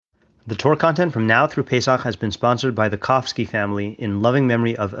The Torah content from now through Pesach has been sponsored by the Kofsky family in loving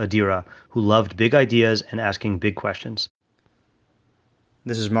memory of Adira, who loved big ideas and asking big questions.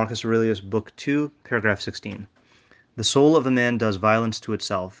 This is Marcus Aurelius, Book 2, paragraph 16. The soul of a man does violence to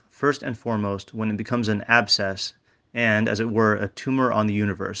itself, first and foremost, when it becomes an abscess and, as it were, a tumor on the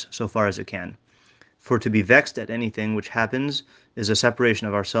universe, so far as it can. For to be vexed at anything which happens is a separation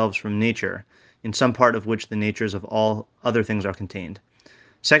of ourselves from nature, in some part of which the natures of all other things are contained.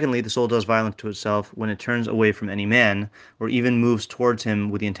 Secondly, the soul does violence to itself when it turns away from any man, or even moves towards him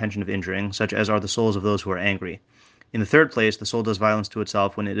with the intention of injuring, such as are the souls of those who are angry. In the third place, the soul does violence to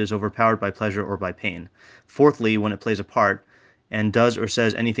itself when it is overpowered by pleasure or by pain. Fourthly, when it plays a part, and does or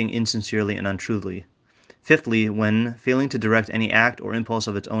says anything insincerely and untruthily. Fifthly, when, failing to direct any act or impulse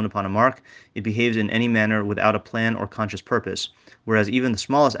of its own upon a mark, it behaves in any manner without a plan or conscious purpose, whereas even the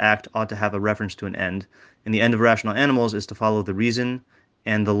smallest act ought to have a reference to an end, and the end of rational animals is to follow the reason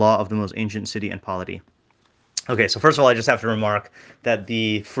and the law of the most ancient city and polity. Okay, so first of all, I just have to remark that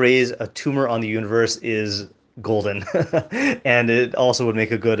the phrase "a tumor on the universe" is golden, and it also would make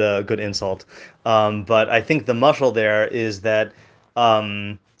a good insult. But I think the muscle there is that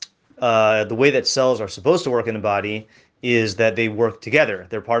the way that cells are supposed to work in a body is that they work together.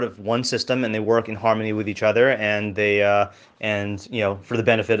 They're part of one system, and they work in harmony with each other, and they for the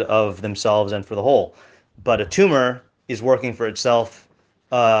benefit of themselves and for the whole. But a tumor is working for itself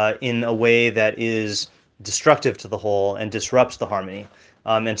in a way that is destructive to the whole and disrupts the harmony.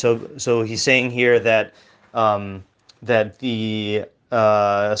 And so he's saying here that that the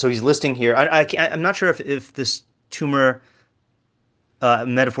so he's listing here. I'm not sure if this tumor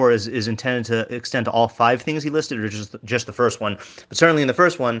metaphor is intended to extend to all five things he listed, or just the first one. But certainly in the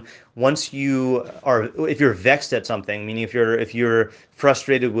first one, if you're vexed at something, meaning if you're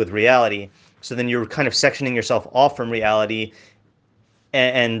frustrated with reality, so then you're kind of sectioning yourself off from reality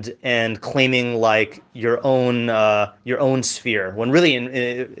and claiming like your own sphere, when really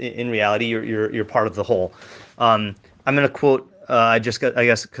in reality you're part of the whole. I'm going to quote. I guess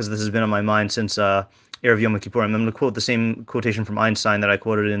because this has been on my mind since Erev Yom Kippurim. I'm going to quote the same quotation from Einstein that I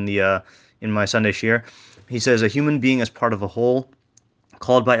quoted in my Sunday shir. He says, "A human being is part of a whole,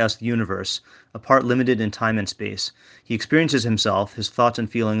 called by us the universe, a part limited in time and space. He experiences himself, his thoughts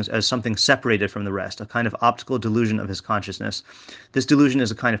and feelings, as something separated from the rest, a kind of optical delusion of his consciousness. This delusion is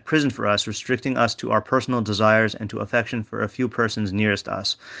a kind of prison for us, restricting us to our personal desires and to affection for a few persons nearest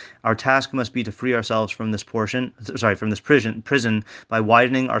us. Our task must be to free ourselves from this prison by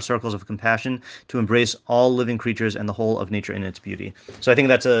widening our circles of compassion to embrace all living creatures and the whole of nature in its beauty." So I think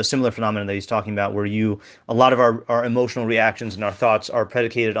that's a similar phenomenon that he's talking about, where a lot of our emotional reactions and our thoughts are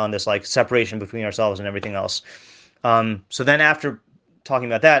predicated on this like separation between ourselves and everything else. So then after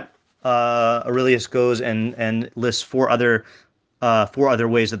talking about that, Aurelius goes and lists four other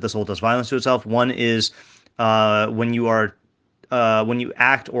ways that the soul does violence to itself. One is when you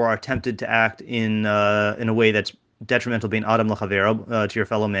act or are tempted to act in a way that's detrimental, being adam l'chavero, to your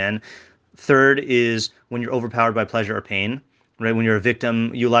fellow man. Third is when you're overpowered by pleasure or pain. Right, when you're a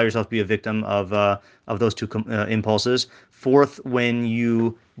victim, you allow yourself to be a victim of those two impulses. Fourth, when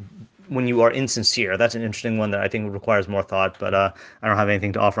you are insincere. That's an interesting one that I think requires more thought, but I don't have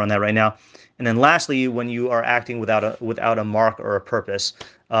anything to offer on that right now. And then lastly, when you are acting without a mark or a purpose.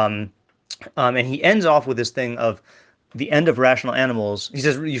 And he ends off with this thing of the end of rational animals. He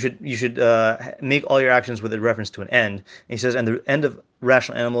says you should make all your actions with a reference to an end. And he says, and the end of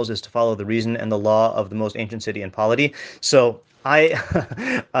rational animals is to follow the reason and the law of the most ancient city and polity. So I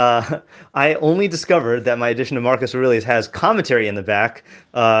only discovered that my edition of Marcus Aurelius has commentary in the back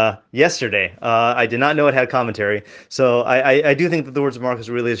yesterday. I did not know it had commentary, so I do think that the words of Marcus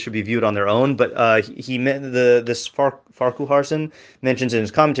Aurelius should be viewed on their own. But this Farquharson mentions in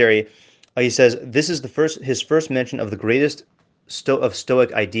his commentary. He says this is his first mention of the greatest of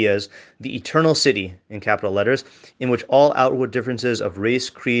Stoic ideas, the eternal city, in capital letters, in which all outward differences of race,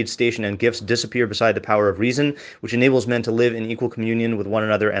 creed, station, and gifts disappear beside the power of reason, which enables men to live in equal communion with one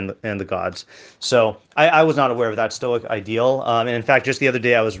another and the gods. So I was not aware of that Stoic ideal. And in fact, just the other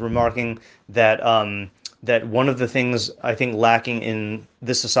day I was remarking that that one of the things I think lacking in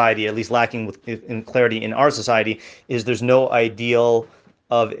this society, at least lacking in clarity in our society, is there's no equivalent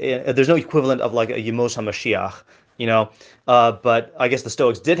of like a Yemos HaMashiach. But I guess the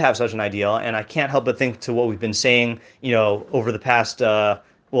Stoics did have such an ideal, and I can't help but think to what we've been saying, over the past,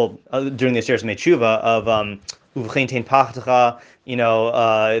 during the Aseret Tshuva of Uvchein Tein Pachtecha,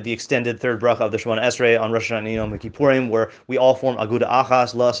 the extended third bracha of the Shemona Esrei on Rosh Hashanah and Yom Kippurim, where we all form Aguda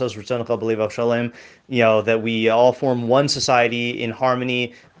Achas, La'asos Ritzonecha B'Levav Shalem, that we all form one society in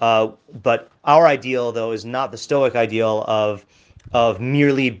harmony. But our ideal, though, is not the Stoic ideal of of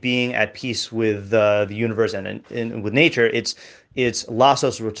merely being at peace with the universe and with nature. It's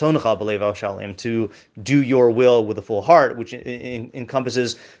lasos rotonecha b'levav shalim, to do your will with a full heart, which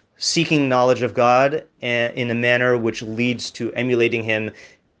encompasses seeking knowledge of God in a manner which leads to emulating Him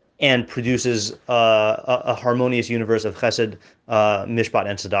and produces a harmonious universe of chesed, mishpat,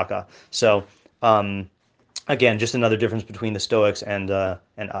 and tzedakah. So again, just another difference between the Stoics and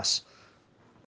us.